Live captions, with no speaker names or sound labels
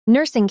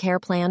Nursing care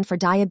plan for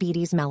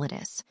diabetes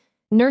mellitus.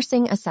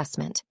 Nursing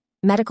assessment.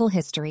 Medical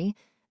history.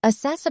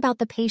 Assess about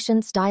the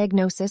patient's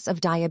diagnosis of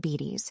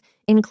diabetes,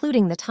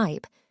 including the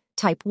type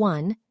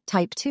 1,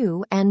 type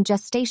 2, and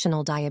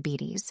gestational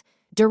diabetes,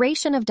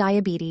 duration of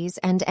diabetes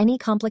and any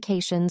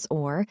complications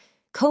or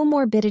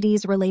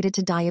comorbidities related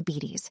to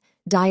diabetes,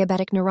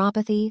 diabetic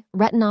neuropathy,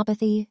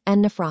 retinopathy,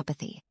 and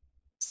nephropathy.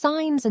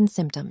 Signs and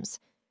symptoms.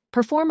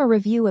 Perform a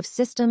review of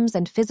systems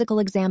and physical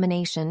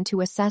examination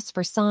to assess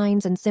for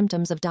signs and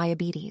symptoms of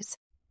diabetes.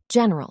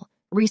 General,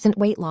 recent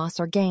weight loss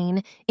or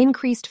gain,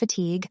 increased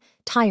fatigue,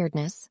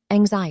 tiredness,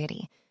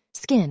 anxiety.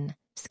 Skin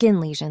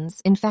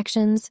lesions,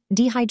 infections,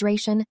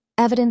 dehydration,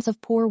 evidence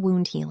of poor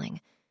wound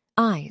healing.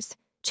 Eyes,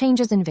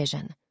 changes in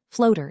vision,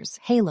 floaters,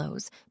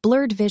 halos,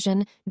 blurred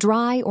vision,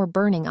 dry or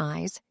burning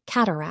eyes,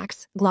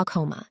 cataracts,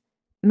 glaucoma.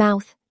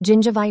 Mouth,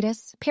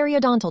 gingivitis,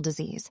 periodontal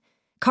disease.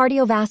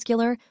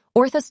 Cardiovascular,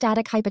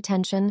 orthostatic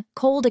hypotension,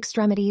 cold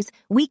extremities,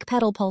 weak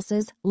pedal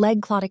pulses,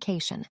 leg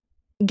claudication.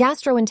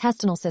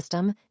 Gastrointestinal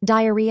system,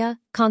 diarrhea,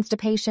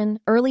 constipation,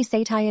 early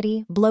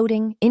satiety,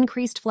 bloating,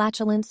 increased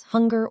flatulence,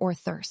 hunger or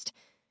thirst.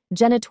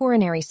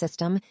 Genitourinary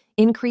system,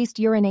 increased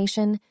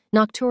urination,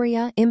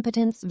 nocturia,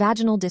 impotence,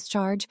 vaginal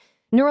discharge.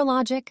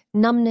 Neurologic,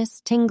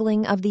 numbness,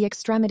 tingling of the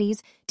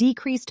extremities,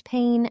 decreased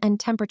pain and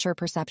temperature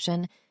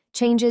perception,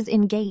 changes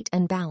in gait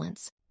and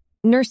balance.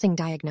 Nursing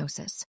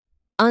diagnosis.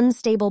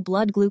 Unstable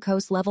blood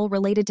glucose level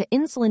related to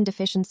insulin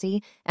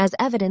deficiency as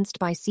evidenced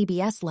by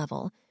CBS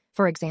level,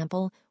 for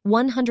example,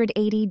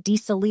 180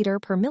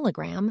 deciliter per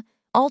milligram,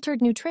 altered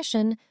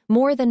nutrition,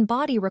 more than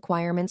body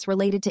requirements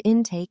related to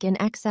intake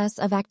in excess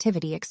of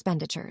activity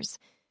expenditures.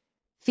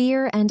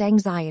 Fear and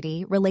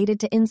anxiety related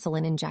to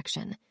insulin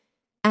injection.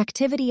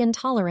 Activity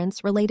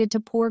intolerance related to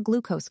poor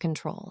glucose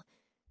control.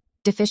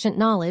 Deficient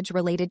knowledge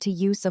related to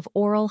use of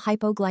oral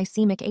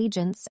hypoglycemic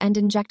agents and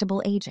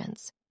injectable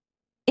agents.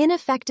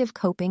 Ineffective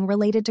coping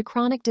related to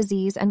chronic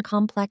disease and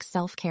complex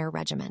self-care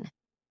regimen.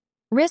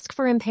 Risk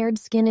for impaired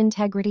skin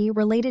integrity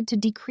related to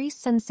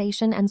decreased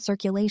sensation and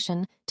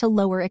circulation to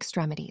lower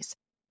extremities.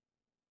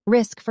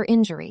 Risk for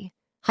injury,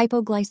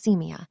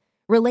 hypoglycemia,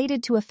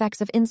 related to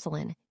effects of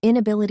insulin,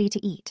 inability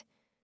to eat.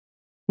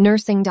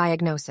 Nursing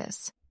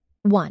diagnosis.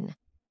 1.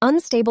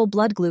 Unstable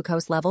blood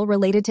glucose level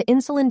related to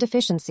insulin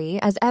deficiency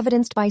as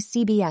evidenced by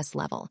CBS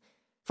level,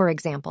 for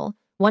example,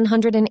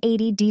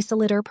 180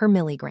 deciliter per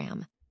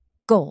milligram.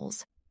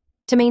 Goals.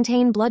 To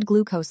maintain blood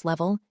glucose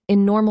level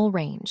in normal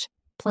range.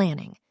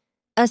 Planning.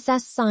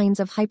 Assess signs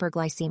of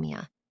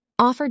hyperglycemia.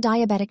 Offer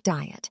diabetic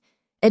diet.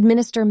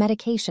 Administer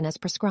medication as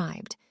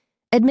prescribed.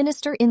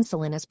 Administer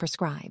insulin as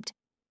prescribed.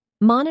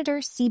 Monitor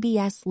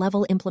CBS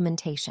level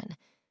implementation.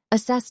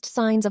 Assessed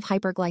signs of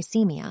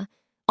hyperglycemia.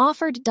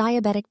 Offered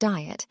diabetic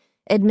diet.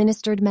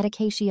 Administered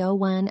medication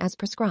when as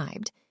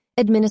prescribed.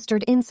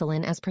 Administered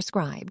insulin as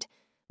prescribed.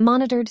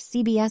 Monitored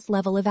CBS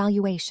level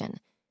evaluation.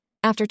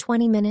 After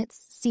 20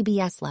 minutes,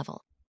 CBS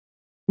level.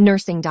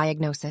 Nursing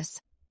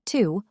diagnosis.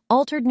 2.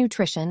 Altered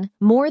nutrition,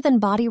 more than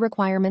body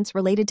requirements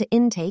related to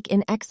intake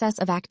in excess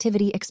of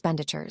activity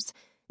expenditures.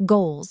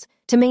 Goals.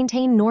 To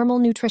maintain normal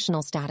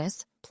nutritional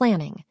status.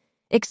 Planning.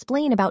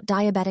 Explain about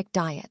diabetic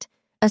diet.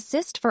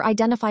 Assist for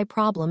identify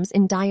problems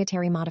in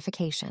dietary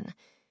modification.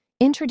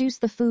 Introduce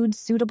the foods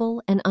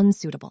suitable and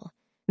unsuitable.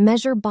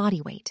 Measure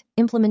body weight.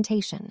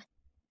 Implementation.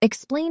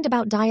 Explained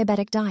about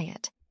diabetic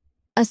diet.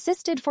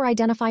 Assisted for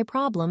identify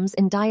problems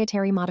in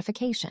dietary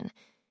modification.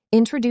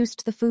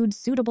 Introduced the foods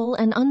suitable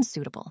and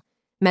unsuitable.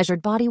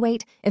 Measured body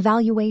weight,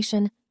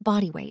 evaluation,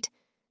 body weight.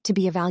 To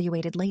be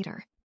evaluated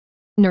later.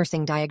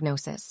 Nursing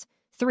diagnosis.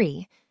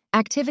 3.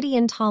 Activity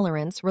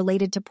intolerance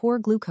related to poor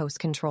glucose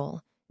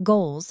control.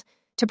 Goals.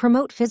 To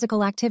promote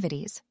physical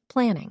activities.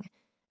 Planning.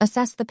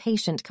 Assess the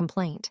patient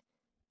complaint.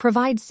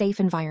 Provide safe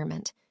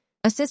environment.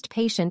 Assist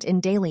patient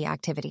in daily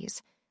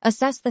activities.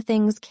 Assess the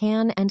things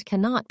can and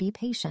cannot be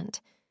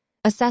patient.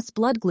 Assess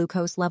blood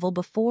glucose level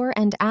before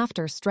and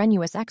after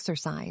strenuous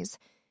exercise.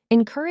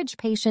 Encourage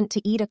patient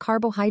to eat a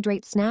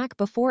carbohydrate snack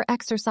before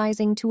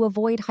exercising to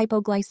avoid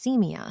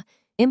hypoglycemia.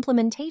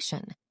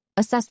 Implementation.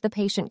 Assess the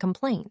patient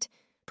complaint.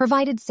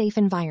 Provided safe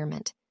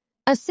environment.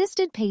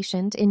 Assisted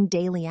patient in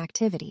daily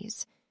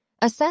activities.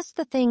 Assess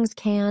the things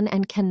can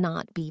and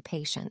cannot be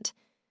patient.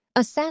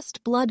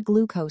 Assessed blood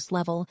glucose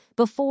level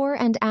before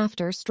and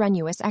after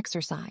strenuous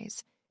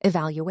exercise.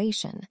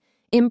 Evaluation.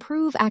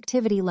 Improve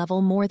activity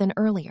level more than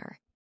earlier.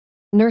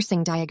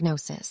 Nursing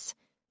diagnosis.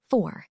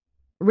 4.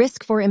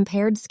 Risk for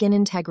impaired skin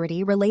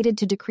integrity related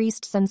to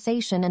decreased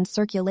sensation and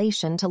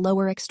circulation to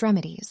lower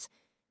extremities.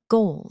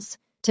 Goals.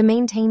 To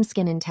maintain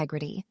skin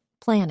integrity.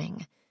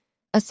 Planning.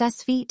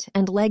 Assess feet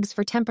and legs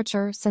for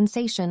temperature,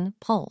 sensation,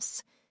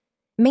 pulse.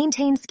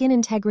 Maintain skin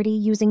integrity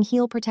using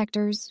heel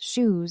protectors,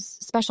 shoes,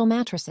 special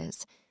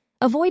mattresses.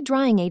 Avoid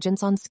drying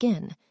agents on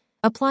skin.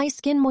 Apply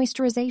skin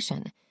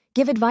moisturization.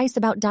 Give advice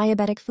about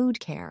diabetic food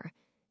care.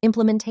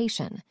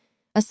 Implementation.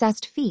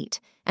 Assessed feet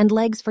and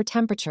legs for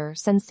temperature,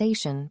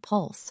 sensation,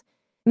 pulse.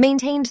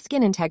 Maintained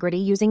skin integrity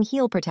using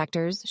heel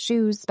protectors,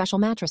 shoes, special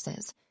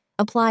mattresses.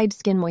 Applied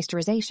skin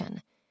moisturization.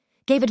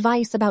 Gave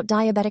advice about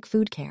diabetic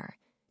food care.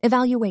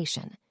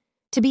 Evaluation.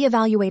 To be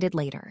evaluated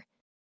later.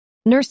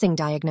 Nursing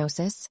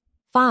diagnosis.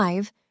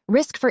 5.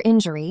 Risk for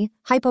injury,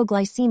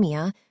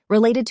 hypoglycemia,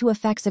 related to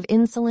effects of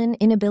insulin,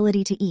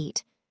 inability to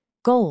eat.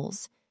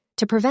 Goals.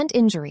 To prevent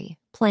injury,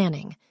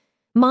 planning.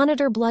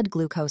 Monitor blood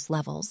glucose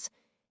levels.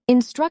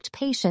 Instruct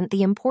patient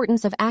the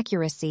importance of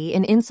accuracy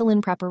in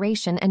insulin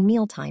preparation and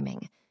meal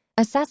timing.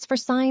 Assess for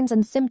signs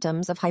and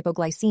symptoms of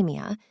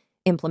hypoglycemia.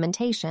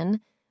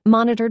 Implementation.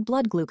 Monitored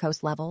blood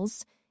glucose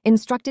levels.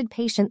 Instructed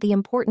patient the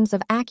importance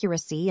of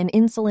accuracy in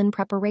insulin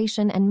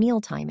preparation and meal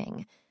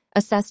timing.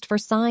 Assessed for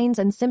signs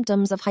and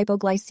symptoms of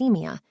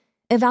hypoglycemia.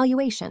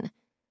 Evaluation.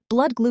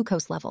 Blood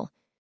glucose level.